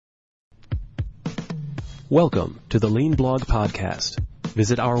Welcome to the Lean Blog Podcast.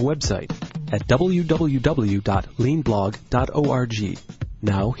 Visit our website at www.leanblog.org.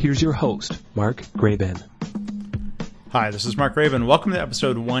 Now, here's your host, Mark Graban. Hi, this is Mark Graban. Welcome to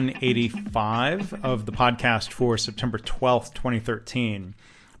episode 185 of the podcast for September 12th, 2013.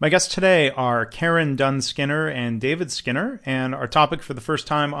 My guests today are Karen Dunn Skinner and David Skinner, and our topic for the first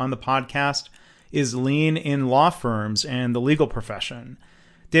time on the podcast is lean in law firms and the legal profession.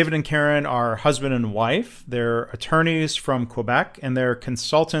 David and Karen are husband and wife. They're attorneys from Quebec, and they're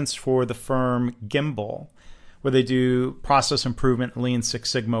consultants for the firm Gimbal, where they do process improvement, Lean Six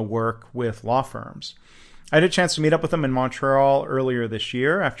Sigma work with law firms. I had a chance to meet up with them in Montreal earlier this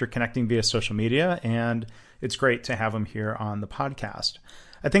year after connecting via social media, and it's great to have them here on the podcast.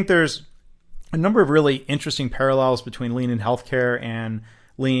 I think there's a number of really interesting parallels between lean in healthcare and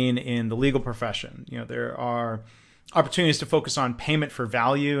lean in the legal profession. You know, there are opportunities to focus on payment for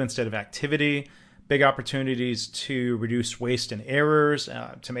value instead of activity, big opportunities to reduce waste and errors,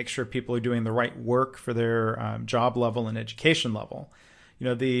 to make sure people are doing the right work for their job level and education level. You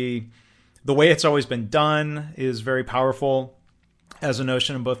know, the way it's always been done is very powerful as a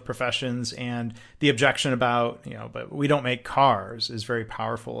notion in both professions, and the objection about, but we don't make cars is very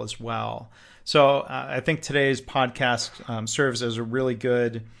powerful as well. So I think today's podcast serves as a really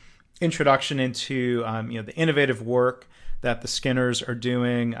good introduction into the innovative work that the Skinners are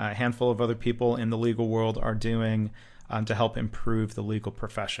doing, a handful of other people in the legal world are doing to help improve the legal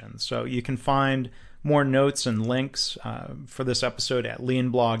profession. So you can find more notes and links for this episode at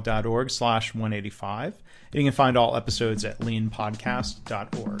leanblog.org/185. And you can find all episodes at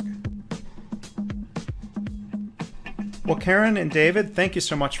leanpodcast.org. Well, Karen and David, thank you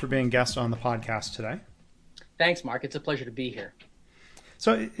so much for being guests on the podcast today. Thanks, Mark. It's a pleasure to be here.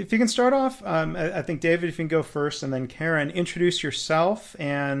 So if you can start off, I think, David, if you can go first, and then Karen, introduce yourself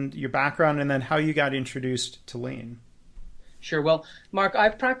and your background, and then how you got introduced to Lean. Sure. Well, Mark,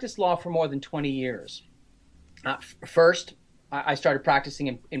 I've practiced law for more than 20 years. First, I started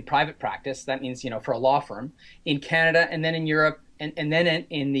practicing in private practice. That means, for a law firm in Canada, and then in Europe, and then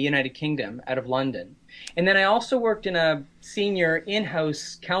in the United Kingdom out of London. And then I also worked in a senior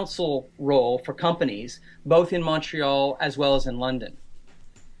in-house counsel role for companies, both in Montreal as well as in London.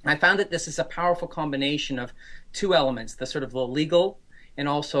 I found that this is a powerful combination of two elements, the sort of the legal and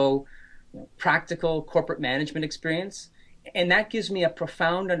also practical corporate management experience. And that gives me a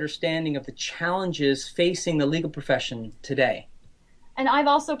profound understanding of the challenges facing the legal profession today. And I've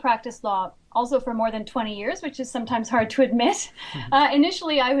also practiced law also for more than 20 years, which is sometimes hard to admit.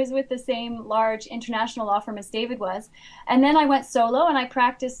 Initially, I was with the same large international law firm as David was. And then I went solo, and I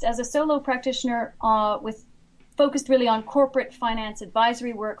practiced as a solo practitioner focused really on corporate finance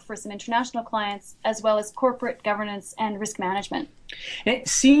advisory work for some international clients, as well as corporate governance and risk management. And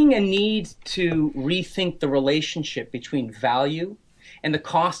seeing a need to rethink the relationship between value and the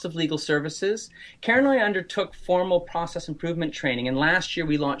cost of legal services, Karen and I undertook formal process improvement training, and last year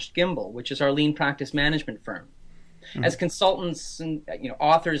we launched Gimbal, which is our lean practice management firm. Mm-hmm. As consultants and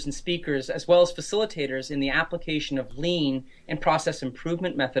authors and speakers, as well as facilitators in the application of lean and process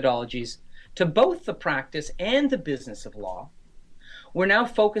improvement methodologies to both the practice and the business of law, we're now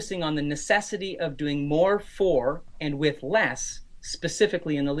focusing on the necessity of doing more for and with less,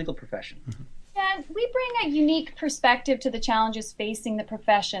 specifically in the legal profession. Mm-hmm. And we bring a unique perspective to the challenges facing the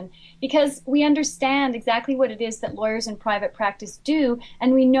profession because we understand exactly what it is that lawyers in private practice do,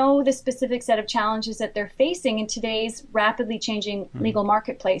 and we know the specific set of challenges that they're facing in today's rapidly changing legal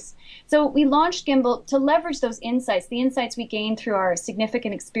marketplace. So we launched Gimbal to leverage those insights, the insights we gained through our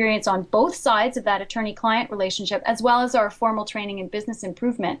significant experience on both sides of that attorney-client relationship, as well as our formal training in business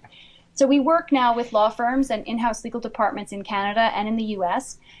improvement. So we work now with law firms and in-house legal departments in Canada and in the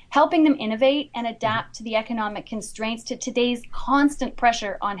U.S., helping them innovate and adapt to the economic constraints, to today's constant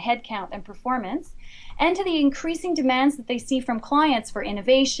pressure on headcount and performance, and to the increasing demands that they see from clients for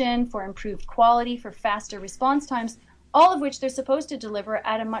innovation, for improved quality, for faster response times, all of which they're supposed to deliver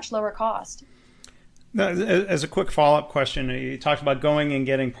at a much lower cost. As a quick follow-up question, you talked about going and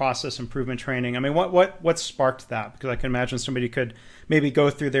getting process improvement training. I mean, what sparked that? Because I can imagine somebody could maybe go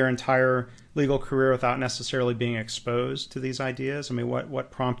through their entire legal career without necessarily being exposed to these ideas. I mean, what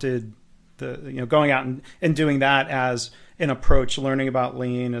prompted the going out and doing that as an approach, learning about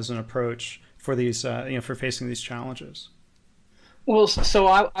lean as an approach for these for facing these challenges? Well, so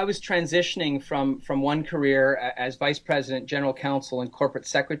I was transitioning from one career as vice president, general counsel, and corporate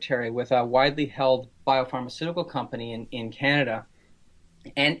secretary with a widely held biopharmaceutical company in Canada.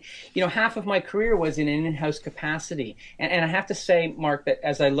 And, half of my career was in an in-house capacity. And I have to say, Mark, that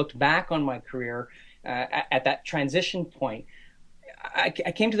as I looked back on my career at that transition point, I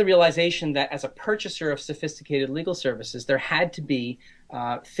came to the realization that as a purchaser of sophisticated legal services, there had to be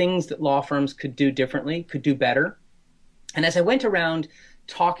things that law firms could do differently, could do better. And as I went around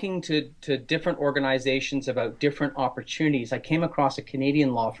talking to different organizations about different opportunities, I came across a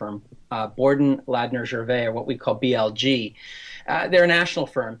Canadian law firm, Borden Ladner Gervais, or what we call BLG. They're a national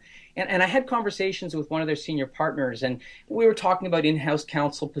firm. And I had conversations with one of their senior partners, and we were talking about in-house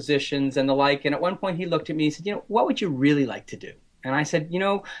counsel positions and the like. And at one point he looked at me and said, what would you really like to do? And I said,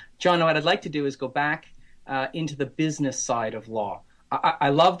 John, what I'd like to do is go back into the business side of law. I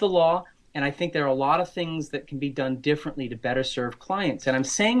love the law, and I think there are a lot of things that can be done differently to better serve clients. And I'm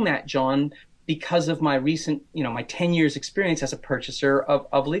saying that, John, because of my recent, my 10 years experience as a purchaser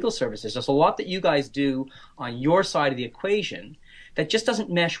of legal services. There's a lot that you guys do on your side of the equation that just doesn't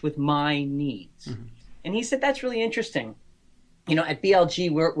mesh with my needs. Mm-hmm. And he said, that's really interesting. At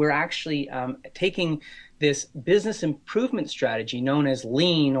BLG, we're actually taking this business improvement strategy known as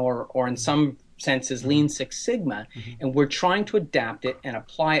Lean, or in some senses, Lean Six Sigma, mm-hmm. and we're trying to adapt it and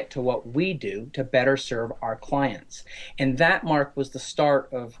apply it to what we do to better serve our clients. And that, Mark, was the start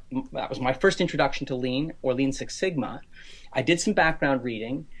of, that was my first introduction to Lean, or Lean Six Sigma. I did some background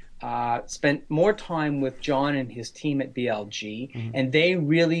reading, spent more time with John and his team at BLG, mm-hmm. and they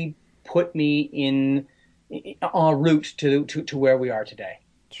really put me en route to where we are today.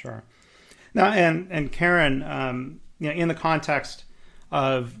 Sure. Now, and Karen, in the context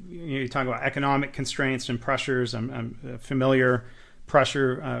of, you talk about economic constraints and pressures, I'm familiar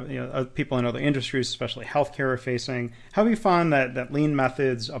pressure, people in other industries, especially healthcare, are facing. How have you found that lean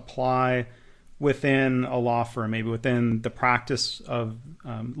methods apply within a law firm, maybe within the practice of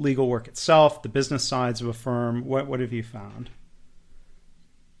legal work itself, the business sides of a firm? What have you found?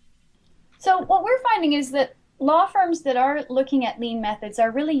 So what we're finding is that law firms that are looking at lean methods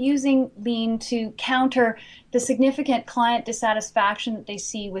are really using lean to counter the significant client dissatisfaction that they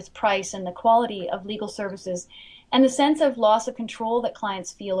see with price and the quality of legal services, and the sense of loss of control that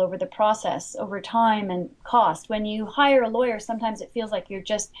clients feel over the process, over time and cost. When you hire a lawyer, sometimes it feels like you're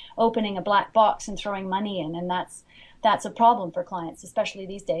just opening a black box and throwing money in, and that's a problem for clients, especially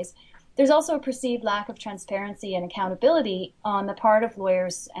these days. There's also a perceived lack of transparency and accountability on the part of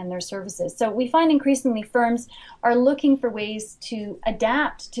lawyers and their services. So we find increasingly firms are looking for ways to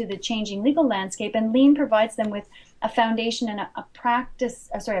adapt to the changing legal landscape, and Lean provides them with a foundation and a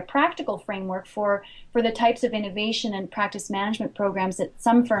practical framework for the types of innovation and practice management programs that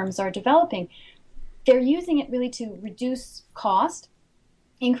some firms are developing. They're using it really to reduce cost,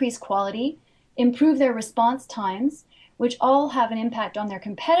 increase quality, improve their response times, which all have an impact on their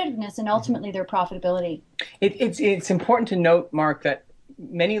competitiveness and ultimately their profitability. It's important to note, Mark, that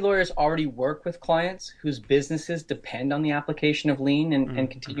many lawyers already work with clients whose businesses depend on the application of lean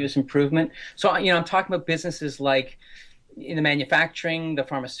and continuous improvement. So, I'm talking about businesses like in the manufacturing, the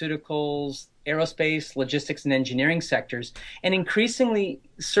pharmaceuticals, aerospace, logistics, and engineering sectors, and increasingly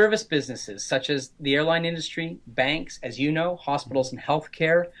service businesses such as the airline industry, banks, as you know, hospitals and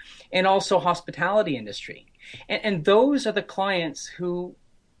healthcare, and also hospitality industry. And those are the clients who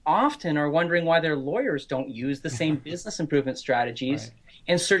often are wondering why their lawyers don't use the same business improvement strategies right.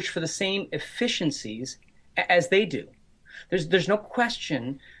 and search for the same efficiencies as they do. There's no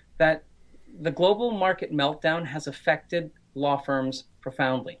question that the global market meltdown has affected law firms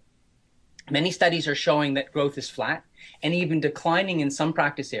profoundly. Many studies are showing that growth is flat and even declining in some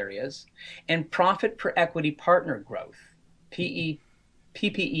practice areas, and profit per equity partner growth, PPEP,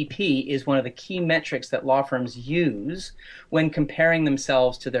 is one of the key metrics that law firms use when comparing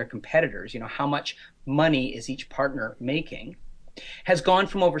themselves to their competitors. How much money is each partner making, has gone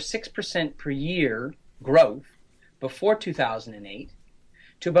from over 6% per year growth before 2008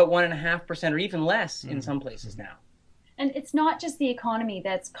 to about 1.5% or even less in some places now. And it's not just the economy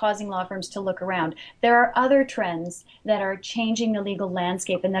that's causing law firms to look around. There are other trends that are changing the legal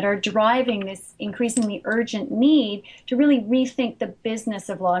landscape and that are driving this increasingly urgent need to really rethink the business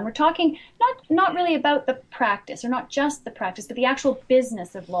of law. And we're talking not really about the practice, or not just the practice, but the actual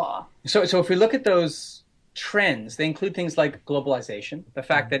business of law. So if we look at those trends, they include things like globalization, the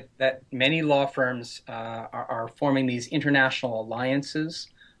fact that many law firms are forming these international alliances,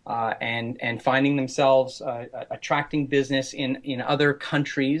 and finding themselves attracting business in other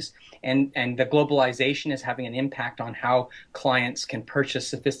countries, and the globalization is having an impact on how clients can purchase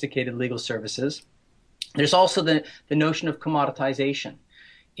sophisticated legal services. There's also the notion of commoditization.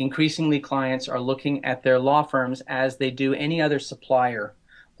 Increasingly, clients are looking at their law firms as they do any other supplier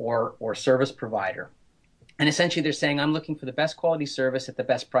or service provider. And essentially they're saying, I'm looking for the best quality service at the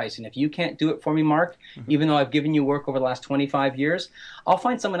best price. And if you can't do it for me, Mark, even though I've given you work over the last 25 years, I'll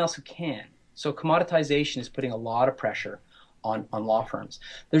find someone else who can. So commoditization is putting a lot of pressure on law firms.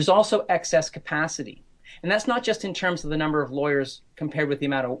 There's also excess capacity. And that's not just in terms of the number of lawyers compared with the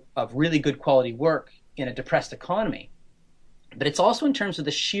amount of really good quality work in a depressed economy, but it's also in terms of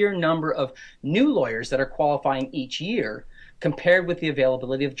the sheer number of new lawyers that are qualifying each year compared with the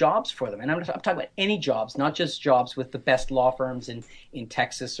availability of jobs for them. And I'm talking about any jobs, not just jobs with the best law firms in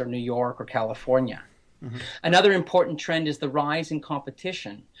Texas or New York or California. Mm-hmm. Another important trend is the rise in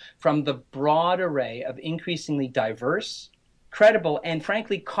competition from the broad array of increasingly diverse, credible, and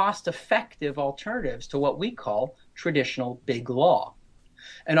frankly cost-effective alternatives to what we call traditional big law.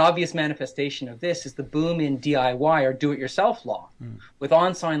 An obvious manifestation of this is the boom in DIY or do-it-yourself law, with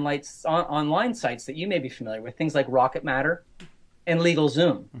online sites that you may be familiar with, things like Rocket Matter and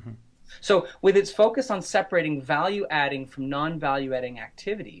LegalZoom. Mm-hmm. So with its focus on separating value-adding from non-value-adding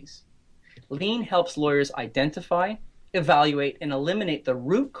activities, Lean helps lawyers identify, evaluate, and eliminate the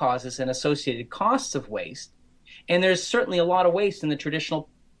root causes and associated costs of waste. And there's certainly a lot of waste in the traditional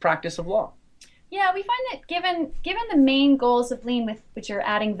practice of law. Yeah, we find that given the main goals of Lean, which are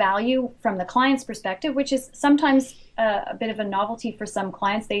adding value from the client's perspective, which is sometimes a bit of a novelty for some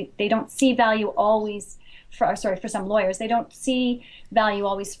clients. They don't see value always. For some lawyers, they don't see value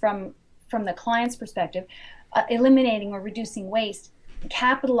always from the client's perspective. Eliminating or reducing waste,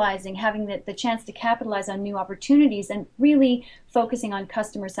 capitalizing, having the chance to capitalize on new opportunities, and really focusing on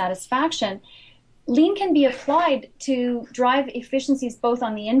customer satisfaction. Lean can be applied to drive efficiencies both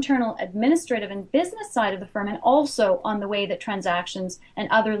on the internal administrative and business side of the firm and also on the way that transactions and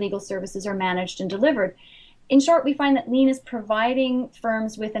other legal services are managed and delivered. In short, we find that Lean is providing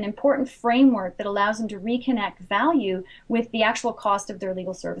firms with an important framework that allows them to reconnect value with the actual cost of their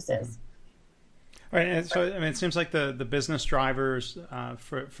legal services. Right, and so it seems like the business drivers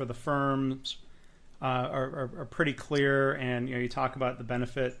for the firms are pretty clear, and you talk about the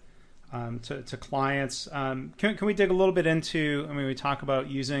benefit to clients. Can we dig a little bit into? We talk about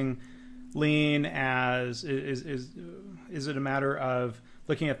using Lean as is it a matter of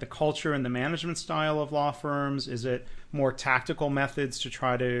looking at the culture and the management style of law firms? Is it more tactical methods to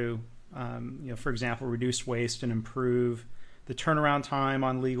try to, for example, reduce waste and improve the turnaround time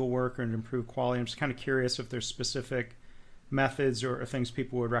on legal work and improve quality? I'm just kind of curious if there's specific methods or things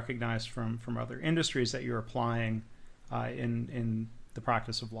people would recognize from other industries that you're applying in the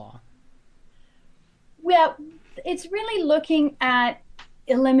practice of law. Well, it's really looking at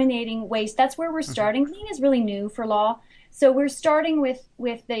eliminating waste. That's where we're starting. Lean is really new for law. So we're starting with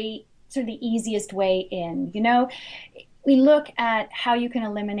the sort of the easiest way in. We look at how you can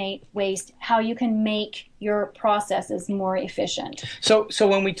eliminate waste, how you can make your processes more efficient. So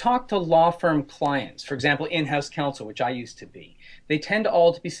when we talk to law firm clients, for example, in-house counsel, which I used to be, they tend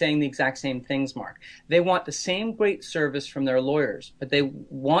all to be saying the exact same things, Mark. They want the same great service from their lawyers, but they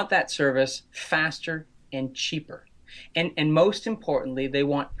want that service faster and cheaper. And most importantly, they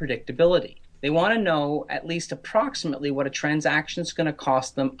want predictability. They want to know at least approximately what a transaction is going to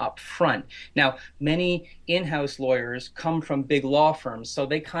cost them up front. Now, many in-house lawyers come from big law firms, so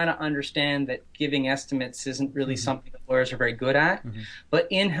they kind of understand that giving estimates isn't really something that lawyers are very good at. But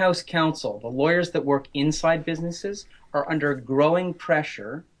in-house counsel, the lawyers that work inside businesses, are under growing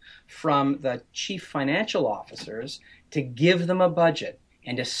pressure from the chief financial officers to give them a budget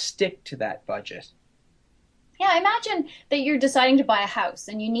and to stick to that budget. Yeah, imagine that you're deciding to buy a house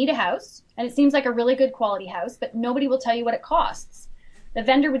and you need a house and it seems like a really good quality house, but nobody will tell you what it costs. The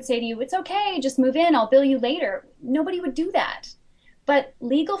vendor would say to you, it's okay, just move in, I'll bill you later. Nobody would do that. But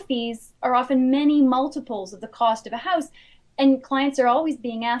legal fees are often many multiples of the cost of a house, and clients are always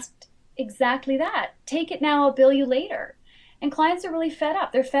being asked exactly that. Take it now, I'll bill you later. And clients are really fed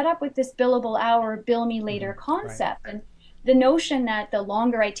up. They're fed up with this billable hour, bill me later concept. Right. And the notion that the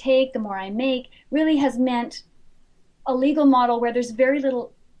longer I take, the more I make, really has meant a legal model where there's very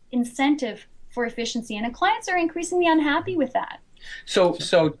little incentive for efficiency, and clients are increasingly unhappy with that. So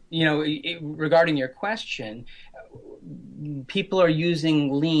regarding your question, people are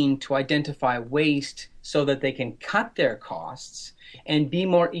using Lean to identify waste so that they can cut their costs and be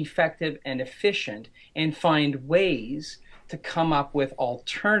more effective and efficient and find ways to come up with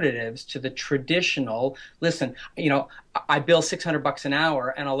alternatives to the traditional, listen, I bill $600 an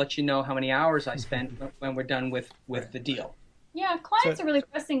hour and I'll let you know how many hours I spent when we're done with the deal. Yeah, clients are really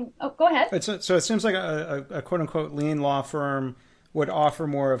pressing. Oh, go ahead. So it seems like a quote unquote lean law firm would offer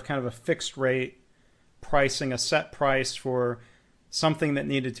more of kind of a fixed rate pricing, a set price for something that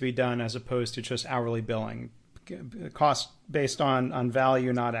needed to be done as opposed to just hourly billing, cost based on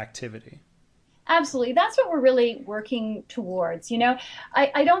value, not activity. Absolutely. That's what we're really working towards.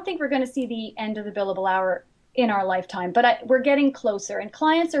 I don't think we're going to see the end of the billable hour in our lifetime, but we're getting closer, and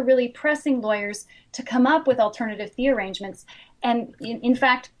clients are really pressing lawyers to come up with alternative fee arrangements. And in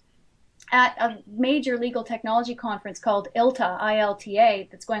fact, at a major legal technology conference called ILTA,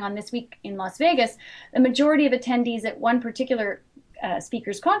 that's going on this week in Las Vegas, the majority of attendees at one particular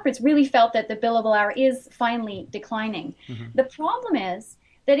speakers conference really felt that the billable hour is finally declining. Mm-hmm. The problem is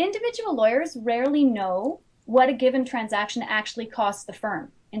that individual lawyers rarely know what a given transaction actually costs the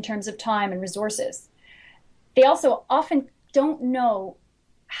firm in terms of time and resources. They also often don't know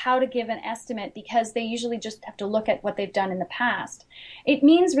how to give an estimate because they usually just have to look at what they've done in the past. It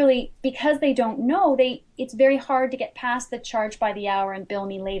means really, because they don't know, it's very hard to get past the charge by the hour and bill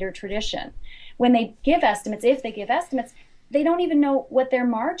me later tradition. When they give estimates, if they give estimates, they don't even know what their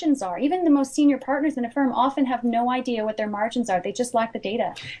margins are. Even the most senior partners in a firm often have no idea what their margins are. They just lack the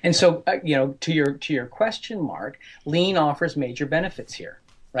data. And so, to your question, Mark, Lean offers major benefits here.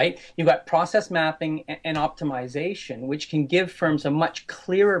 Right? You've got process mapping and optimization, which can give firms a much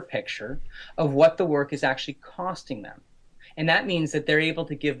clearer picture of what the work is actually costing them. And that means that they're able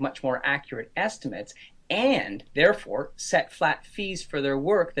to give much more accurate estimates and therefore set flat fees for their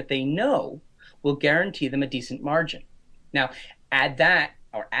work that they know will guarantee them a decent margin. Now, add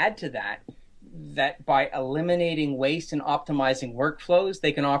to that by eliminating waste and optimizing workflows,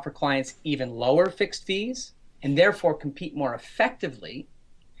 they can offer clients even lower fixed fees and therefore compete more effectively.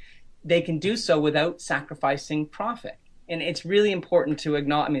 They can do so without sacrificing profit. And it's really important to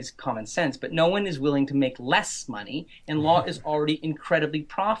acknowledge, it's common sense, but no one is willing to make less money, and law is already incredibly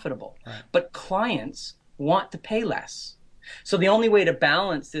profitable. Right. But clients want to pay less. So the only way to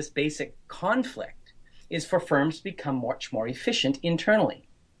balance this basic conflict is for firms to become much more efficient internally.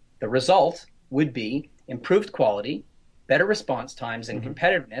 The result would be improved quality, better response times and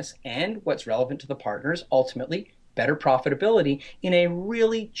competitiveness, and what's relevant to the partners, ultimately, better profitability in a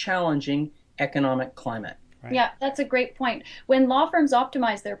really challenging economic climate. Right. Yeah, that's a great point. When law firms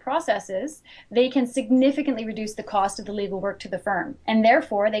optimize their processes, they can significantly reduce the cost of the legal work to the firm, and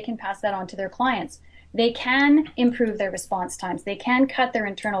therefore they can pass that on to their clients. They can improve their response times. They can cut their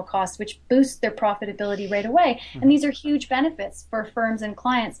internal costs, which boosts their profitability right away. Mm-hmm. And these are huge benefits for firms and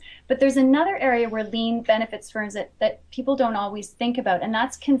clients. But there's another area where Lean benefits firms that people don't always think about, and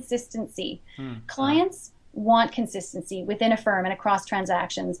that's consistency. Clients want consistency within a firm and across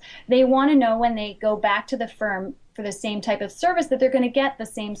transactions. They want to know when they go back to the firm for the same type of service that they're going to get the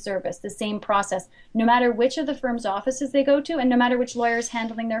same service, the same process, no matter which of the firm's offices they go to and no matter which lawyer is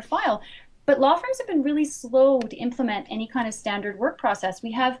handling their file. But law firms have been really slow to implement any kind of standard work process.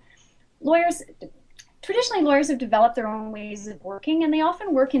 We have traditionally lawyers have developed their own ways of working, and they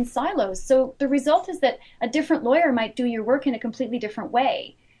often work in silos. So the result is that a different lawyer might do your work in a completely different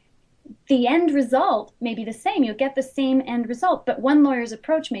way. The end result may be the same. You'll get the same end result, but one lawyer's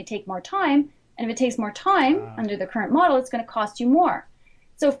approach may take more time, and if it takes more time under the current model, it's going to cost you more.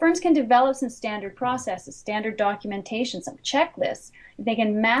 So firms can develop some standard processes, standard documentation, some checklists. They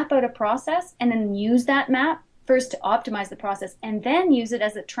can map out a process and then use that map first to optimize the process and then use it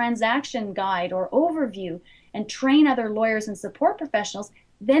as a transaction guide or overview and train other lawyers and support professionals.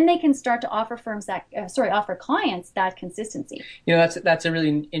 Then they can start to offer offer clients that consistency. That's a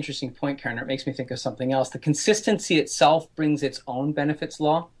really interesting point, Karen. It makes me think of something else. The consistency itself brings its own benefits to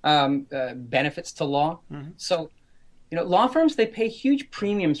law. Mm-hmm. So, law firms, they pay huge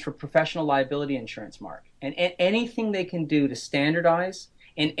premiums for professional liability insurance, Mark. And anything they can do to standardize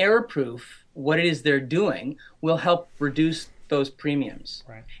and error-proof what it is they're doing will help reduce those premiums.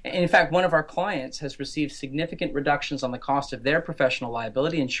 Right. And in fact, one of our clients has received significant reductions on the cost of their professional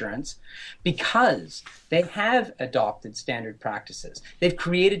liability insurance because they have adopted standard practices. They've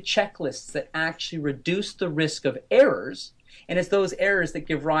created checklists that actually reduce the risk of errors, and it's those errors that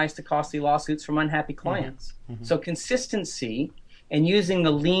give rise to costly lawsuits from unhappy clients. Mm-hmm. So consistency and using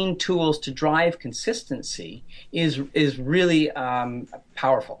the Lean tools to drive consistency is really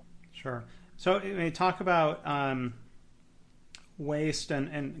powerful. Sure. So when you talk about waste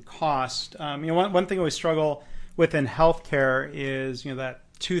and cost, one thing we struggle with in healthcare is that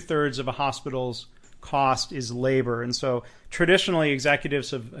 2/3 of a hospital's cost is labor, and so traditionally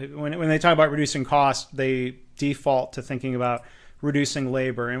executives when they talk about reducing cost, they default to thinking about reducing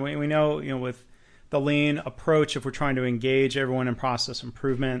labor, and we know with the Lean approach, if we're trying to engage everyone in process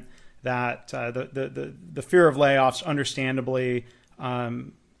improvement, that the fear of layoffs, understandably,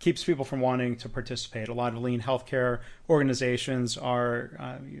 keeps people from wanting to participate. A lot of Lean healthcare organizations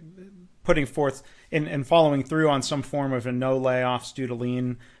are putting forth and following through on some form of a no layoffs due to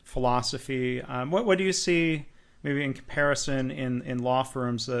Lean philosophy. What do you see, maybe in comparison in law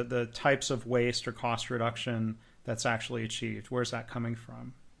firms, the types of waste or cost reduction that's actually achieved? Where's that coming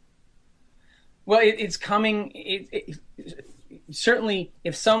from? Well, it's coming. Certainly,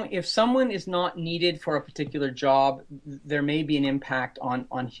 if someone is not needed for a particular job, there may be an impact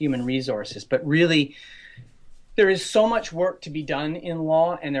on human resources. But really, there is so much work to be done in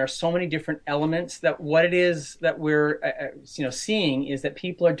law, and there are so many different elements that what it is that we're seeing is that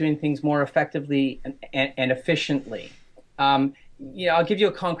people are doing things more effectively and efficiently. I'll give you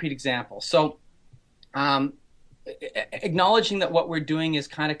a concrete example. So, acknowledging that what we're doing is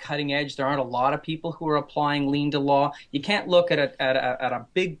kind of cutting edge, there aren't a lot of people who are applying lean to law. You can't look at a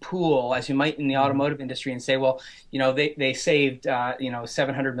big pool as you might in the automotive industry and say, well, they saved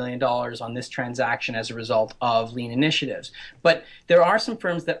 $700 million on this transaction as a result of lean initiatives. But there are some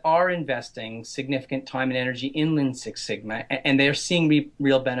firms that are investing significant time and energy in Lean Six Sigma, and they're seeing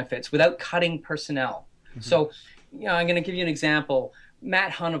real benefits without cutting personnel. Mm-hmm. So, I'm going to give you an example.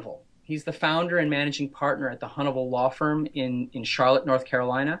 Matt Hunneville. He's the founder and managing partner at the Hunneville Law Firm in Charlotte, North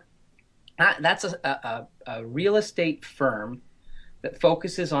Carolina. That's a real estate firm that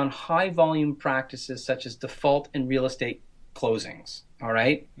focuses on high-volume practices such as default and real estate closings, all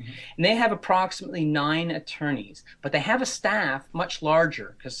right? Mm-hmm. And they have approximately 9 attorneys, but they have a staff much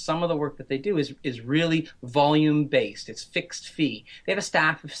larger because some of the work that they do is really volume-based. It's fixed fee. They have a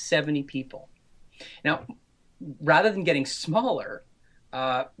staff of 70 people. Now, rather than getting smaller,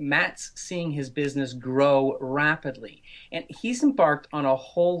 Matt's seeing his business grow rapidly, and he's embarked on a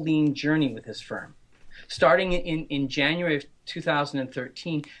whole lean journey with his firm. Starting in January of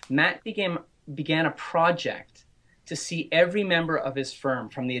 2013, Matt began a project to see every member of his firm,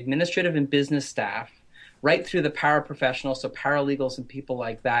 from the administrative and business staff, right through the paraprofessionals, so paralegals and people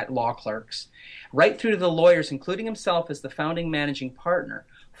like that, law clerks, right through to the lawyers, including himself as the founding managing partner,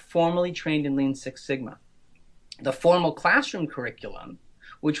 formally trained in Lean Six Sigma. The formal classroom curriculum,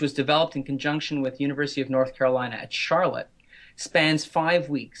 which was developed in conjunction with University of North Carolina at Charlotte, spans 5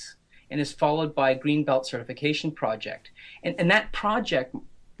 weeks and is followed by a Greenbelt certification project. And that project,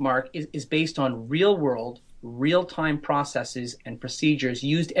 Mark, is based on real-world, real-time processes and procedures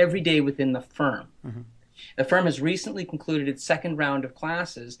used every day within the firm. Mm-hmm. The firm has recently concluded its second round of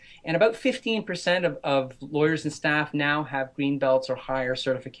classes, and about 15% of lawyers and staff now have green belts or higher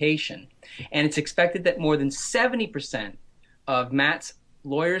certification. And it's expected that more than 70% of Matt's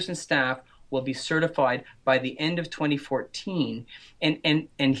lawyers and staff will be certified by the end of 2014.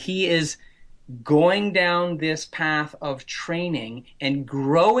 And he is going down this path of training and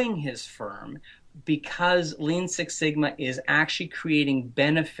growing his firm because Lean Six Sigma is actually creating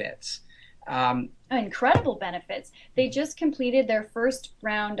benefits. Incredible benefits. They just completed their first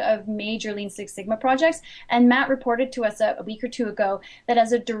round of major Lean Six Sigma projects, and Matt reported to us a week or two ago that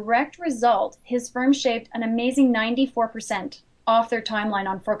as a direct result, his firm shaved an amazing 94% off their timeline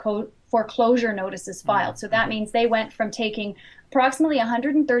on foreclosure notices filed. So that means they went from taking approximately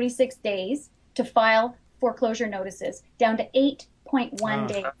 136 days to file foreclosure notices down to 8.1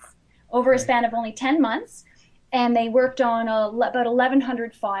 days over a span of only 10 months. And they worked on about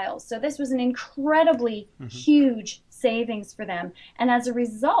 1,100 files. So this was an incredibly huge savings for them. And as a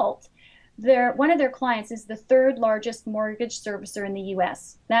result, one of their clients is the third largest mortgage servicer in the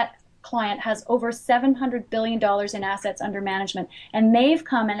U.S. That client has over $700 billion in assets under management. And they've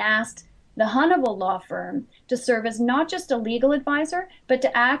come and asked the Hunneville law firm to serve as not just a legal advisor, but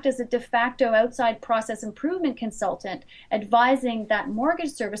to act as a de facto outside process improvement consultant, advising that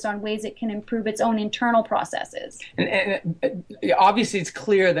mortgage service on ways it can improve its own internal processes. And obviously it's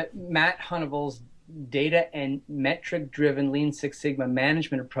clear that Matt Hunneville's data and metric-driven Lean Six Sigma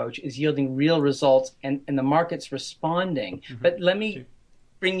management approach is yielding real results, and the market's responding. Mm-hmm. But let me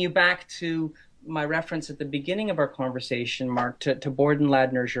bring you back to my reference at the beginning of our conversation, Mark, to Borden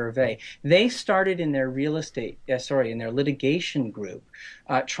Ladner Gervais. They started in their in their litigation group,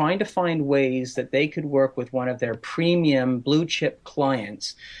 trying to find ways that they could work with one of their premium blue chip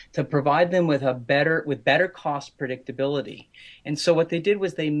clients to provide them with better cost predictability. And so what they did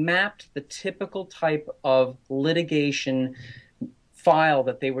was they mapped the typical type of litigation file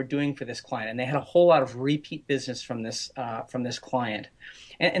that they were doing for this client, and they had a whole lot of repeat business from this client.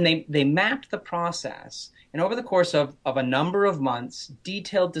 And they mapped the process, and over the course of a number of months,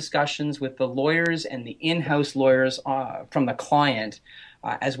 detailed discussions with the lawyers and the in-house lawyers from the client,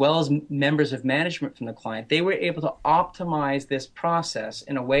 as well as members of management from the client, they were able to optimize this process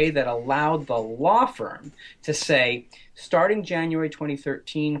in a way that allowed the law firm to say, starting January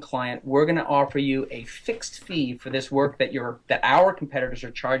 2013, client, we're going to offer you a fixed fee for this work that our competitors are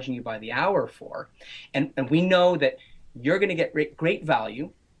charging you by the hour for, and we know that you're going to get great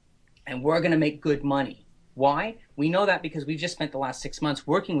value, and we're going to make good money. Why? We know that because we've just spent the last 6 months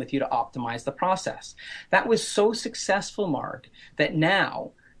working with you to optimize the process. That was so successful, Mark, that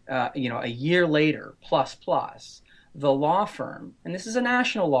now a year later, plus, the law firm, and this is a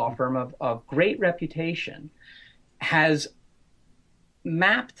national law firm of great reputation, has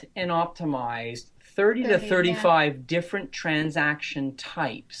mapped and optimized 30 to 35 different transaction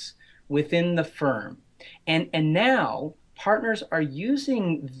types within the firm. And now partners are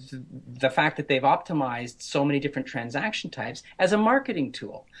using the fact that they've optimized so many different transaction types as a marketing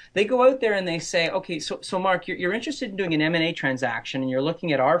tool. They go out there and they say, okay, so Mark, you're interested in doing an M&A transaction, and you're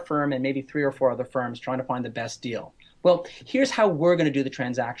looking at our firm and maybe 3 or 4 other firms trying to find the best deal. Well, here's how we're going to do the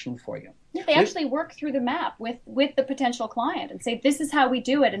transaction for you. Yeah, they actually work through the map with the potential client and say, this is how we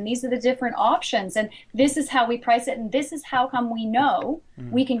do it, and these are the different options, and this is how we price it, and this is how come we know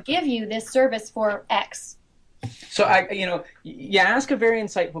we can give you this service for X. So you ask a very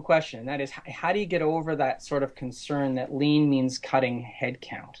insightful question, and that is, how do you get over that sort of concern that lean means cutting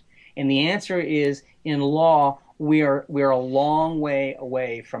headcount? And the answer is, in law, we're a long way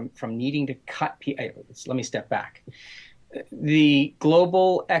away from needing to cut people. Let me step back. The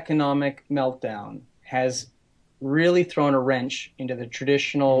global economic meltdown has really thrown a wrench into the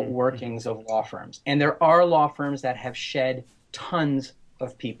traditional workings of law firms. And there are law firms that have shed tons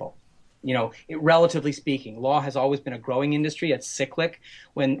of people. Relatively speaking, law has always been a growing industry. It's cyclic.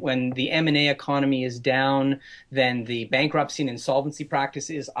 When the M&A economy is down, then the bankruptcy and insolvency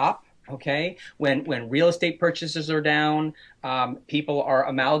practice is up. Okay, when real estate purchases are down, people are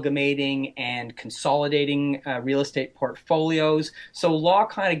amalgamating and consolidating real estate portfolios. So law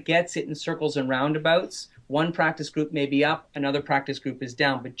kind of gets it in circles and roundabouts. One practice group may be up, another practice group is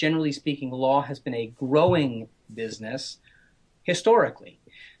down. But generally speaking, law has been a growing business historically.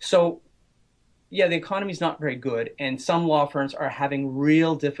 So yeah, the economy is not very good, and some law firms are having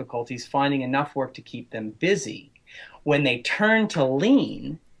real difficulties finding enough work to keep them busy. When they turn to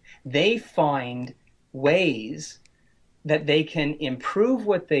lean, they find ways that they can improve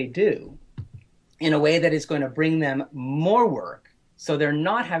what they do in a way that is going to bring them more work. So they're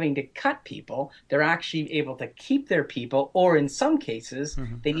not having to cut people. They're actually able to keep their people, or in some cases,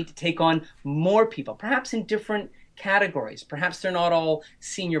 they need to take on more people, perhaps in different categories. Perhaps they're not all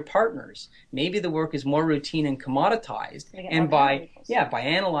senior partners. Maybe the work is more routine and commoditized. And by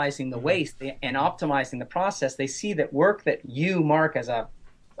analyzing the waste and optimizing the process, they see that work that you, Mark, as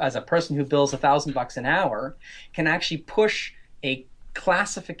a person who bills $1,000 an hour, can actually push a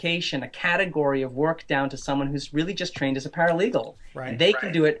classification, a category of work down to someone who's really just trained as a paralegal. Right. And they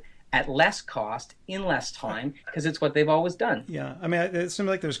can do it at less cost, in less time, because it's what they've always done. Yeah, I mean, it seems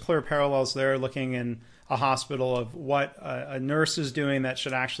like there's clear parallels there, looking in a hospital of what a nurse is doing that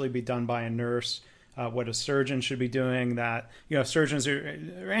should actually be done by a nurse, what a surgeon should be doing that, surgeons or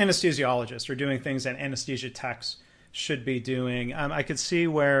anesthesiologists are doing things that anesthesia techs should be doing. I could see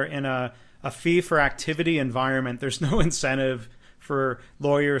where in a fee for activity environment, there's no incentive for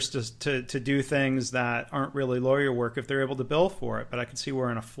lawyers to do things that aren't really lawyer work if they're able to bill for it. But I could see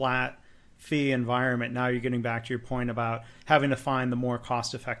where in a flat fee environment, now you're getting back to your point about having to find the more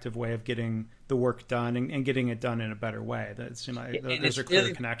cost-effective way of getting the work done and getting it done in a better way. That seems like those are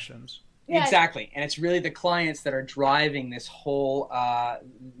clear connections. Yeah. Exactly, and it's really the clients that are driving this whole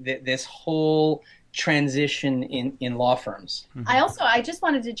transition in law firms. I just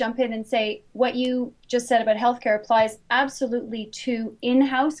wanted to jump in and say what you just said about healthcare applies absolutely to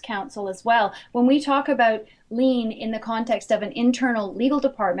in-house counsel as well. When we talk about lean in the context of an internal legal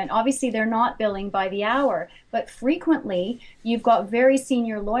department, obviously they're not billing by the hour, but frequently you've got very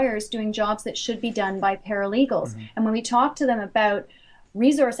senior lawyers doing jobs that should be done by paralegals. And when we talk to them about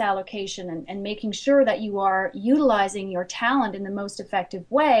resource allocation and making sure that you are utilizing your talent in the most effective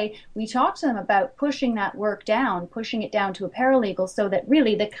way, we talk to them about pushing that work down, pushing it down to a paralegal, so that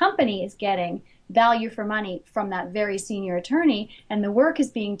really the company is getting value for money from that very senior attorney, and the work is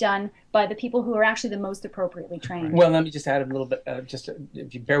being done by the people who are actually the most appropriately trained. Well, let me just add a little bit,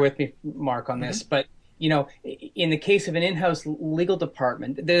 if you bear with me, Mark, on this, but in the case of an in-house legal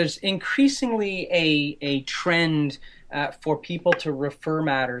department, there's increasingly a trend for people to refer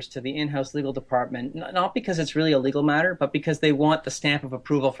matters to the in-house legal department, not because it's really a legal matter, but because they want the stamp of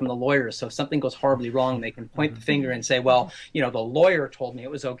approval from the lawyers. So if something goes horribly wrong, they can point the finger and say, well, the lawyer told me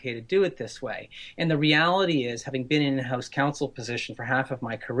it was okay to do it this way. And the reality is, having been in an in-house counsel position for half of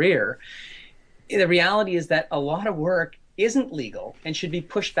my career, the reality is that a lot of work isn't legal and should be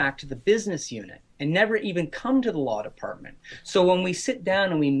pushed back to the business unit and never even come to the law department. So when we sit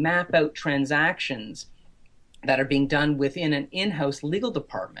down and we map out transactions that are being done within an in-house legal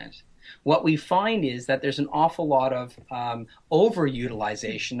department, what we find is that there's an awful lot of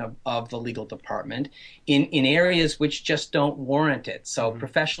overutilization of the legal department in areas which just don't warrant it. So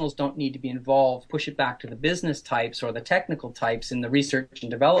professionals don't need to be involved. Push it back to the business types or the technical types in the research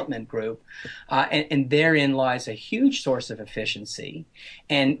and development group, and therein lies a huge source of efficiency.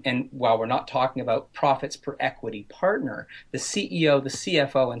 And while we're not talking about profits per equity partner, the CEO, the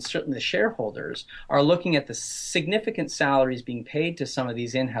CFO, and certainly the shareholders are looking at the significant salaries being paid to some of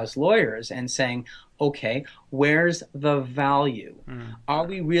these in-house lawyers and saying, okay, where's the value? Are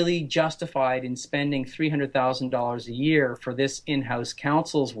we really justified in spending $300,000 a year for this in-house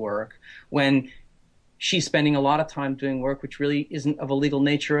counsel's work when she's spending a lot of time doing work which really isn't of a legal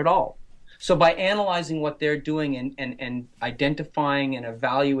nature at all? So by analyzing what they're doing and identifying and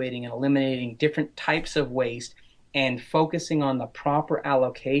evaluating and eliminating different types of waste and focusing on the proper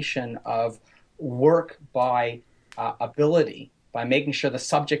allocation of work by ability, by making sure the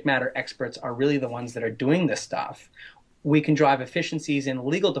subject matter experts are really the ones that are doing this stuff, we can drive efficiencies in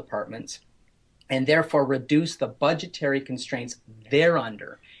legal departments and therefore reduce the budgetary constraints they're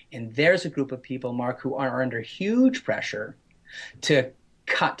under. And there's a group of people, Mark, who are under huge pressure to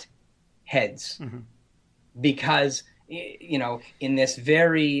cut heads because, you know, in this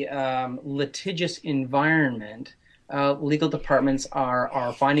very litigious environment, legal departments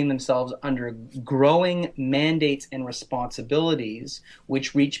are finding themselves under growing mandates and responsibilities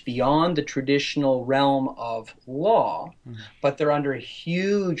which reach beyond the traditional realm of law, but they're under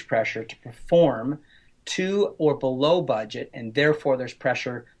huge pressure to perform to or below budget, and therefore there's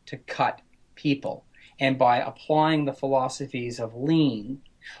pressure to cut people. And by applying the philosophies of lean,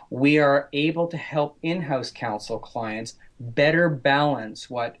 we are able to help in-house counsel clients better balance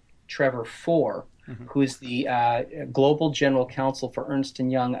what Trevor Four, who's the global general counsel for Ernst &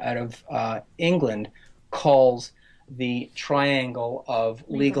 Young out of England, calls the triangle of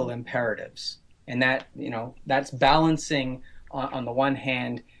legal imperatives. And that, you know, that's balancing on the one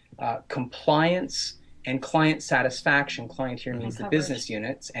hand compliance and client satisfaction. Client here means the business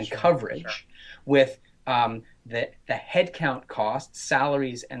units, and coverage with the headcount costs,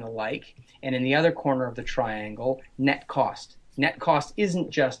 salaries and the like. And in the other corner of the triangle, net cost. Net cost isn't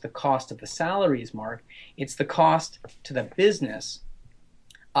just the cost of the salaries, Mark. It's the cost to the business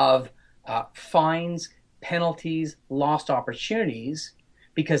of fines, penalties, lost opportunities.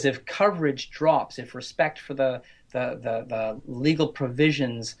 Because if coverage drops, if respect for the legal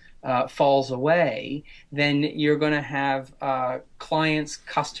provisions falls away, then you're going to have clients,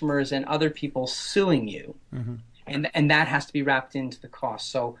 customers, and other people suing you. And that has to be wrapped into the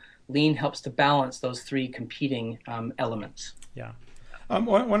cost. So lean helps to balance those three competing elements. Yeah.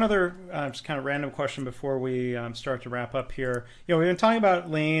 One other just kind of random question before we start to wrap up here. You know, we've been talking about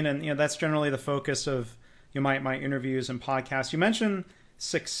lean, and you know that's generally the focus of my interviews and podcasts. You mentioned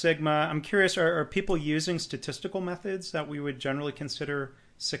Six Sigma. I'm curious, are people using statistical methods that we would generally consider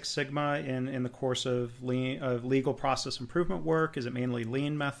Six Sigma in the course of legal process improvement work? Is it mainly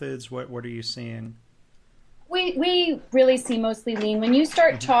lean methods? What are you seeing? We really see mostly lean. When you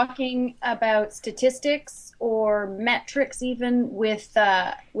start talking about statistics or metrics, even with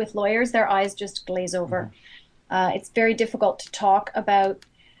lawyers, their eyes just glaze over. It's very difficult to talk about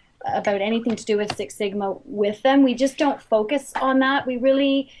anything to do with Six Sigma with them. We just don't focus on that. We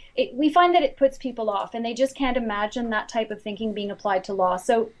find that it puts people off, and they just can't imagine that type of thinking being applied to law.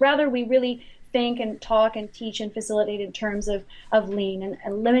 So rather, we really think and talk and teach and facilitate in terms of lean and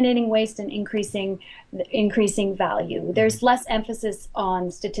eliminating waste and increasing value. There's less emphasis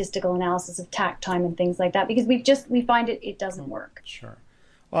on statistical analysis of tact time and things like that because we find it doesn't work. Sure.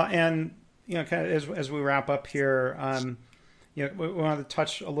 Well, and you know, kind of as we wrap up here, you know, we want to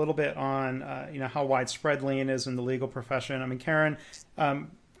touch a little bit on you know, how widespread lean is in the legal profession. I mean, Karen,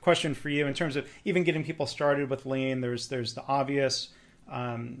 question for you in terms of even getting people started with lean. There's the obvious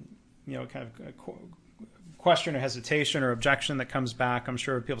you know, kind of question or hesitation or objection that comes back. I'm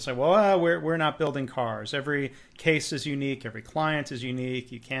sure people say, well, we're not building cars. Every case is unique. Every client is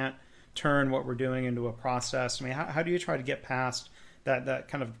unique. You can't turn what we're doing into a process. I mean, how do you try to get past that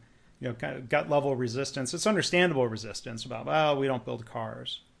kind of, you know, kind of gut level resistance? It's understandable resistance about, well, we don't build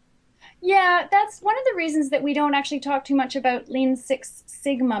cars. Yeah, that's one of the reasons that we don't actually talk too much about Lean Six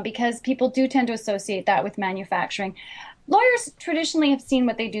Sigma, because people do tend to associate that with manufacturing. Lawyers traditionally have seen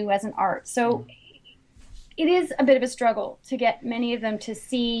what they do as an art, so it is a bit of a struggle to get many of them to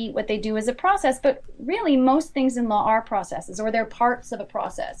see what they do as a process, but really most things in law are processes, or they're parts of a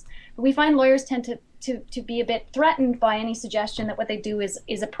process. But we find lawyers tend to be a bit threatened by any suggestion that what they do is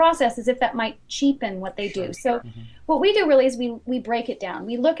a process, as if that might cheapen what they do. So what we do really is we break it down.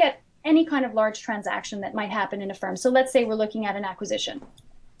 We look at any kind of large transaction that might happen in a firm. So let's say we're looking at an acquisition.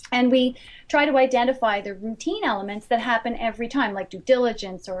 And we try to identify the routine elements that happen every time, like due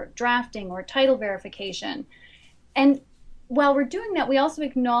diligence or drafting or title verification. And while we're doing that, we also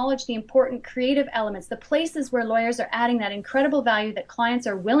acknowledge the important creative elements, the places where lawyers are adding that incredible value that clients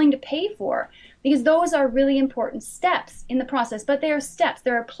are willing to pay for, because those are really important steps in the process. But they are steps.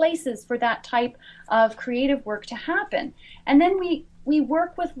 There are places for that type of creative work to happen. And then we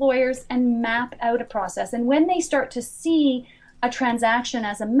work with lawyers and map out a process. And when they start to see a transaction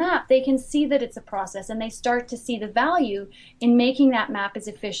as a map, they can see that it's a process, and they start to see the value in making that map as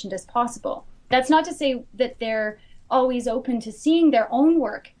efficient as possible. That's not to say that they're always open to seeing their own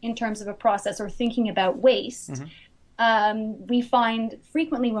work in terms of a process or thinking about waste. We find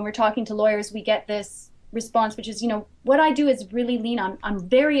frequently when we're talking to lawyers, we get this response, which is, what I do is really lean. I'm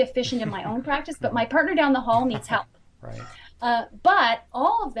very efficient in my own practice, but my partner down the hall needs help. Right. But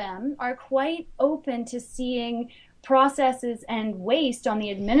all of them are quite open to seeing processes and waste on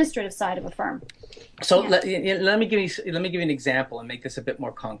the administrative side of a firm. So let me give you an example and make this a bit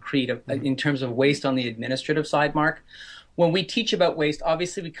more concrete in terms of waste on the administrative side, Mark. When we teach about waste,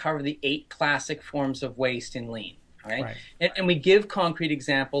 obviously we cover the 8 classic forms of waste in Lean. Right? And we give concrete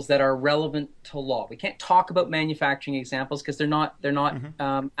examples that are relevant to law. We can't talk about manufacturing examples because they're not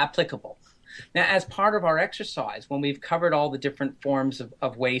applicable. Now, as part of our exercise, when we've covered all the different forms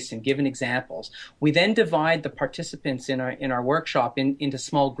of waste and given examples, we then divide the participants in our workshop into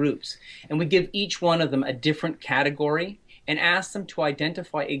small groups. And we give each one of them a different category and ask them to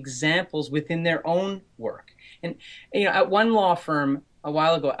identify examples within their own work. And at one law firm a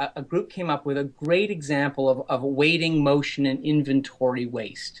while ago, a group came up with a great example of weighting, motion, and inventory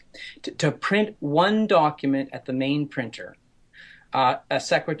waste. To print one document at the main printer, a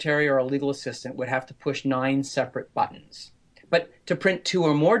secretary or a legal assistant would have to push 9 separate buttons. But to print 2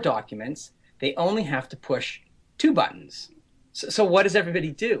 or more documents, they only have to push 2 buttons. So what does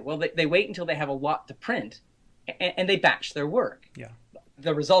everybody do? Well, they wait until they have a lot to print, and they batch their work. Yeah.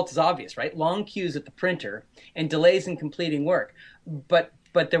 The result is obvious, right? Long queues at the printer and delays in completing work. But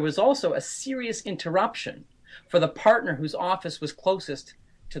there was also a serious interruption for the partner whose office was closest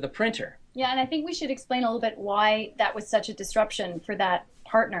to the printer. Yeah, and I think we should explain a little bit why that was such a disruption for that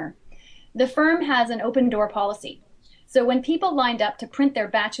partner. The firm has an open door policy. So when people lined up to print their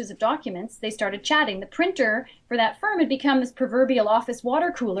batches of documents, they started chatting. The printer for that firm had become this proverbial office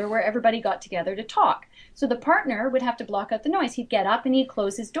water cooler where everybody got together to talk. So the partner would have to block out the noise. He'd get up and he'd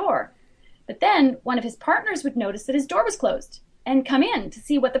close his door. But then one of his partners would notice that his door was closed and come in to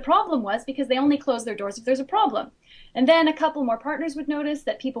see what the problem was, because they only close their doors if there's a problem. And then a couple more partners would notice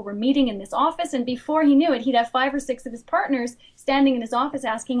that people were meeting in this office, and before he knew it, he'd have 5 or 6 of his partners standing in his office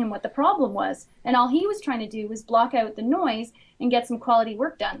asking him what the problem was. And all he was trying to do was block out the noise and get some quality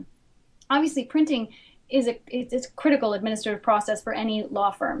work done. Obviously, printing is it's a critical administrative process for any law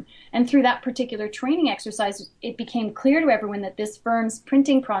firm. And through that particular training exercise, it became clear to everyone that this firm's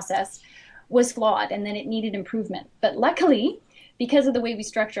printing process was flawed and that it needed improvement. But luckily, because of the way we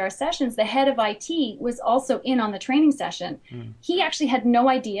structure our sessions, the head of IT was also in on the training session. He actually had no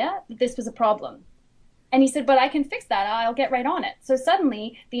idea that this was a problem. And he said, but I can fix that. I'll get right on it. So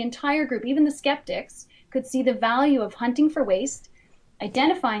suddenly, the entire group, even the skeptics, could see the value of hunting for waste,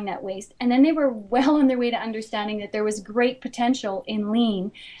 identifying that waste, and then they were well on their way to understanding that there was great potential in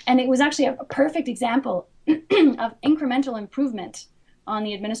Lean. And it was actually a perfect example of incremental improvement on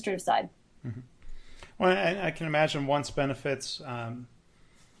the administrative side. Well, I can imagine once benefits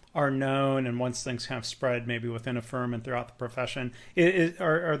are known and once things kind of spread maybe within a firm and throughout the profession,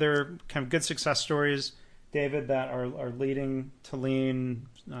 are there kind of good success stories, David, that are leading to Lean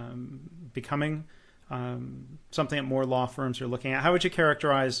becoming something that more law firms are looking at? How would you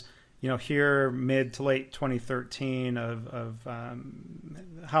characterize, here mid to late 2013 of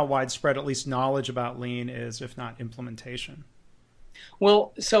how widespread at least knowledge about Lean is, if not implementation?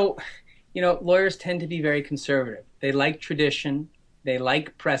 Well, so lawyers tend to be very conservative. They like tradition, they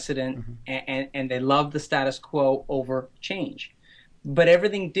like precedent, and they love the status quo over change. But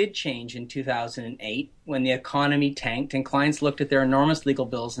everything did change in 2008 when the economy tanked and clients looked at their enormous legal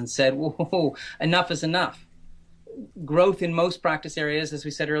bills and said, whoa, enough is enough. Growth in most practice areas, as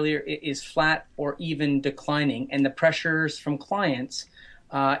we said earlier, is flat or even declining, and the pressures from clients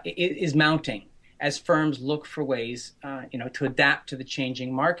is mounting as firms look for ways, to adapt to the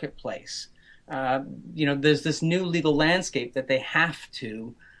changing marketplace. There's this new legal landscape that they have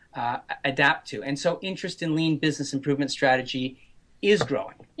to adapt to. And so interest in Lean business improvement strategy is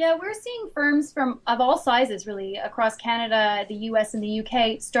growing. Yeah, we're seeing firms of all sizes, really, across Canada, the US, and the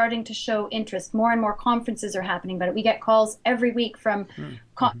UK, starting to show interest. More and more conferences are happening about it. We get calls every week from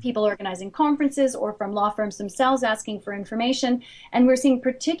people organizing conferences or from law firms themselves asking for information. And we're seeing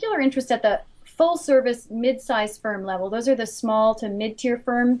particular interest at the full-service, mid-sized firm level. Those are the small to mid-tier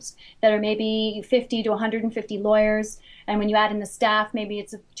firms that are maybe 50 to 150 lawyers. And when you add in the staff, maybe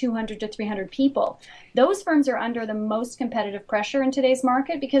it's 200 to 300 people. Those firms are under the most competitive pressure in today's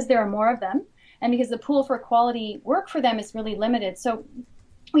market because there are more of them and because the pool for quality work for them is really limited. So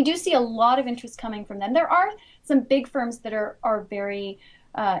we do see a lot of interest coming from them. There are some big firms that are very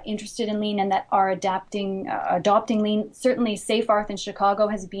interested in lean and that are adopting lean. Certainly Seyfarth in Chicago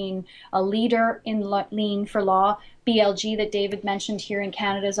has been a leader in lean for law. BLG that David mentioned here in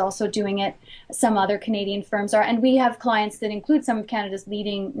Canada is also doing it. Some other Canadian firms are. And we have clients that include some of Canada's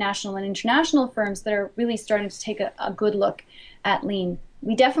leading national and international firms that are really starting to take a good look at lean.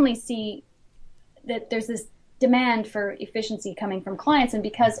 We definitely see that there's this demand for efficiency coming from clients, and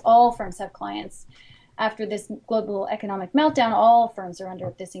because all firms have clients, after this global economic meltdown, all firms are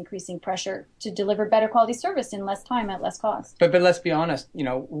under this increasing pressure to deliver better quality service in less time at less cost. But let's be honest,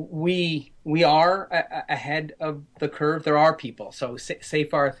 we are ahead of the curve. There are people. So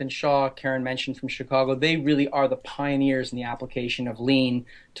Seyfarth and Shaw, Karen mentioned from Chicago, they really are the pioneers in the application of lean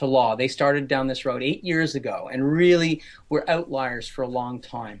to law. They started down this road 8 years ago and really were outliers for a long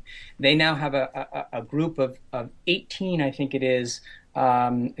time. They now have a group of 18, I think it is,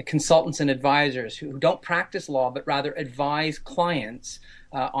 consultants and advisors who don't practice law but rather advise clients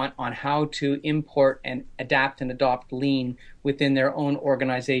on how to import and adapt and adopt lean within their own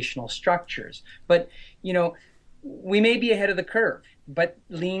organizational structures. But we may be ahead of the curve, but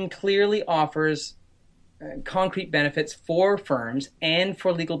lean clearly offers concrete benefits for firms and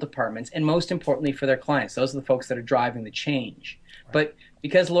for legal departments, and most importantly for their clients. Those are the folks that are driving the change. Right. But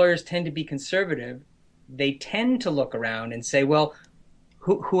because lawyers tend to be conservative, they tend to look around and say, well,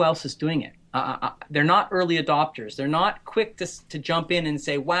 who else is doing it? They're not early adopters. They're not quick to jump in and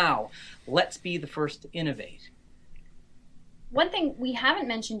say, wow, let's be the first to innovate. One thing we haven't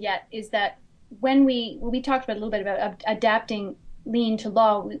mentioned yet is that when we talked about a little bit about adapting lean to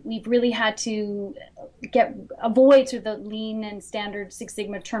law, we've really had to avoid sort of the lean and standard Six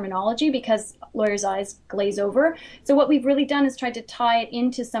Sigma terminology because lawyers' eyes glaze over. So what we've really done is tried to tie it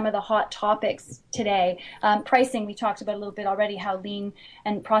into some of the hot topics today. Pricing, we talked about a little bit already, how lean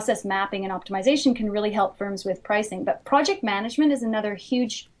and process mapping and optimization can really help firms with pricing. But project management is another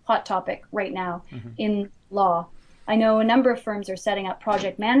huge hot topic right now in law. I know a number of firms are setting up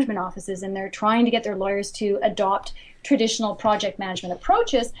project management offices and they're trying to get their lawyers to adopt traditional project management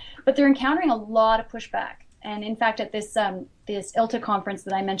approaches, but they're encountering a lot of pushback. And in fact, at this ILTA conference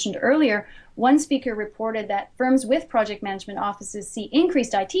that I mentioned earlier, one speaker reported that firms with project management offices see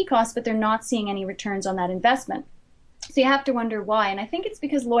increased IT costs, but they're not seeing any returns on that investment. So you have to wonder why. And I think it's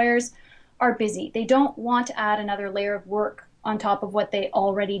because lawyers are busy. They don't want to add another layer of work on top of what they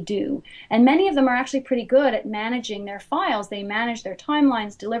already do. And many of them are actually pretty good at managing their files. They manage their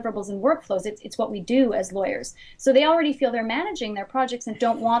timelines, deliverables, and workflows. It's what we do as lawyers. So they already feel they're managing their projects and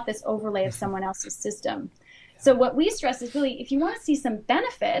don't want this overlay of someone else's system. So what we stress is really, if you want to see some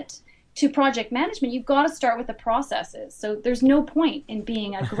benefit to project management, you've got to start with the processes. So there's no point in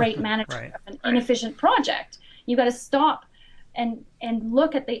being a great manager Right. of an inefficient project. You've got to stop and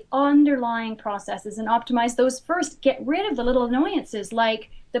look at the underlying processes and optimize those first. Get rid of the little annoyances like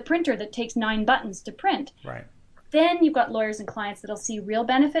the printer that takes 9 buttons to print. Right. Then you've got lawyers and clients that'll see real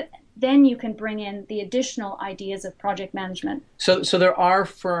benefit. Then you can bring in the additional ideas of project management. So there are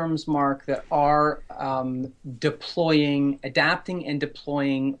firms, Mark, that are adapting and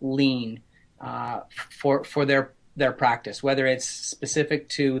deploying lean for their practice, whether it's specific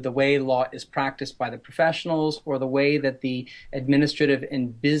to the way law is practiced by the professionals or the way that the administrative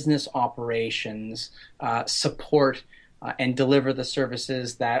and business operations support and deliver the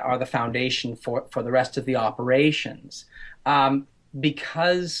services that are the foundation for the rest of the operations.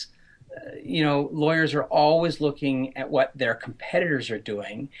 Because lawyers are always looking at what their competitors are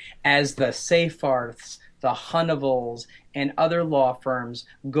doing, as the Seyfarths, the Hunnevels, and other law firms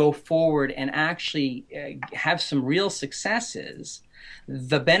go forward and actually have some real successes.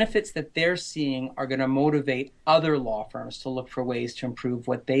 The benefits that they're seeing are going to motivate other law firms to look for ways to improve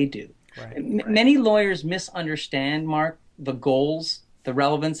what they do. Right. Many lawyers misunderstand, Mark, the goals, the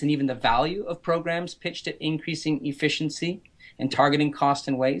relevance, and even the value of programs pitched at increasing efficiency and targeting cost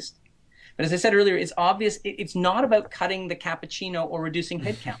and waste. But as I said earlier, it's obvious it's not about cutting the cappuccino or reducing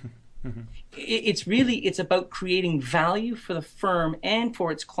headcount. Mm-hmm. It's about creating value for the firm and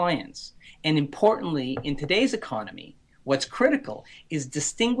for its clients. And importantly, in today's economy, What's critical is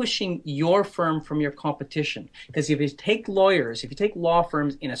distinguishing your firm from your competition. Because if you take law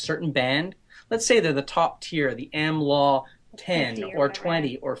firms in a certain band, let's say they're the top tier, the AmLaw 10 or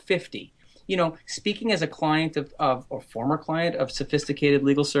 20 or 50. Speaking as a client or former client of Sophisticated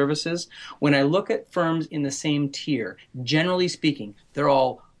Legal Services, when I look at firms in the same tier, generally speaking, they're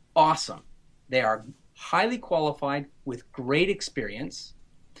all awesome. They are highly qualified with great experience.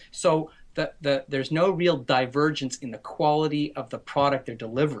 So there's no real divergence in the quality of the product they're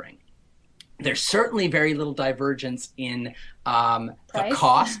delivering. There's certainly very little divergence in the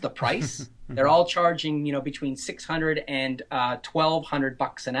cost, the price. They're all charging, between $600 and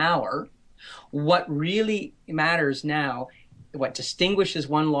 $1,200 an hour. What really matters now, what distinguishes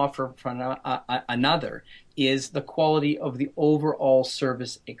one law firm from another, is the quality of the overall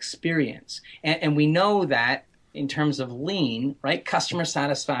service experience. And we know that in terms of lean, right, customer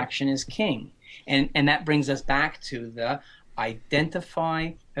satisfaction is king. And that brings us back to the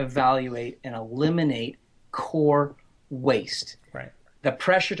identify, evaluate, and eliminate core waste. Right. The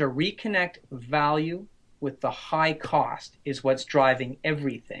pressure to reconnect value with the high cost is what's driving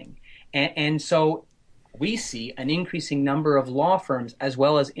everything. And so we see an increasing number of law firms as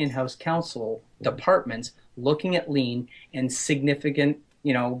well as in-house counsel departments looking at lean and significant,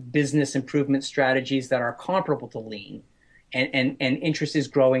 business improvement strategies that are comparable to lean. And interest is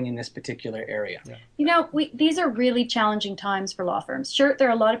growing in this particular area. Yeah. These are really challenging times for law firms. Sure, there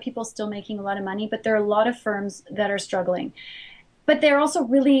are a lot of people still making a lot of money, but there are a lot of firms that are struggling. But they're also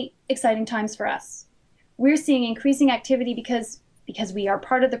really exciting times for us. We're seeing increasing activity because we are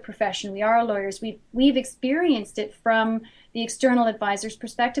part of the profession. We are lawyers. We've experienced it from the external advisor's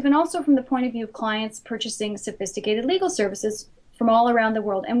perspective and also from the point of view of clients purchasing sophisticated legal services from all around the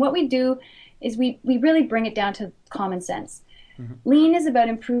world. And what we do is we really bring it down to common sense. Mm-hmm. Lean is about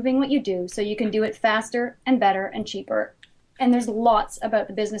improving what you do so you can do it faster and better and cheaper. And there's lots about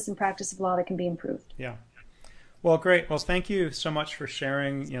the business and practice of law that can be improved. Yeah. Well, great. Well, thank you so much for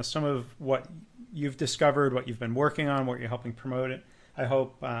sharing, some of what you've discovered, what you've been working on, what you're helping promote it. I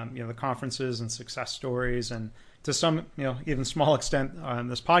hope, the conferences and success stories and to some, even small extent,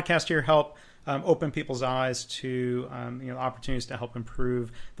 this podcast here help open people's eyes to, opportunities to help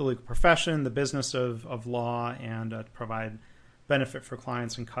improve the legal profession, the business of law, and provide benefit for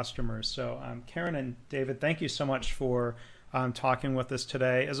clients and customers. So, Karen and David, thank you so much for talking with us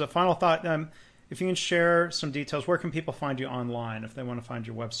today. As a final thought, if you can share some details, where can people find you online if they want to find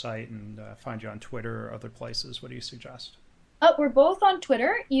your website and find you on Twitter or other places? What do you suggest? We're both on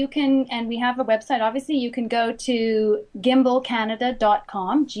Twitter. You can, and we have a website, obviously. You can go to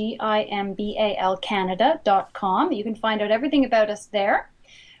gimbalcanada.com, G-I-M-B-A-L Canada.com. You can find out everything about us there.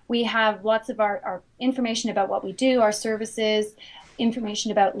 We have lots of our information about what we do, our services,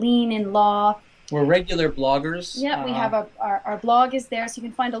 information about lean in law. We're regular bloggers. Yeah, we have our blog is there, so you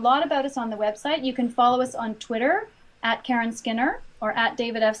can find a lot about us on the website. You can follow us on Twitter, @Karen Skinner or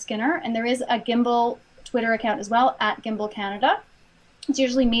 @David F. Skinner, and there is a Gimbal Twitter account as well, @Gimbal Canada. It's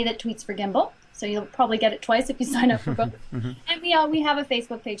usually me that tweets for Gimbal, so you'll probably get it twice if you sign up for both. Mm-hmm. And we have a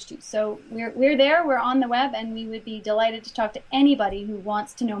Facebook page too, so we're there, we're on the web, and we would be delighted to talk to anybody who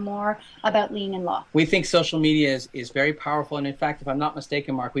wants to know more about lean in law. We think social media is very powerful, and in fact, if I'm not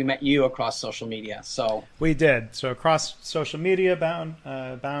mistaken, Mark, we met you across social media. So we did. So across social media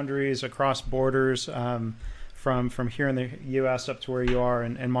boundaries, across borders, from here in the U.S. up to where you are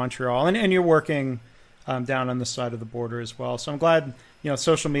in Montreal, and you're working down on the side of the border as well. So I'm glad,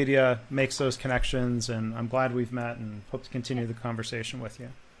 social media makes those connections, and I'm glad we've met and hope to continue the conversation with you.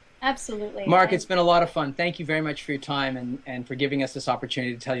 Absolutely. Mark, it's been a lot of fun. Thank you very much for your time and for giving us this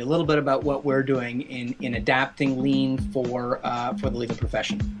opportunity to tell you a little bit about what we're doing in adapting lean for the legal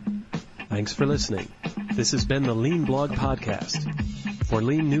profession. Thanks for listening. This has been the Lean Blog Podcast. For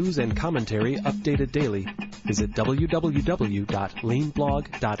lean news and commentary updated daily, visit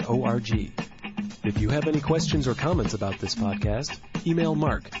www.leanblog.org. If you have any questions or comments about this podcast, email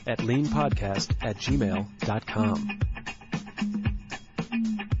Mark at leanpodcast@gmail.com.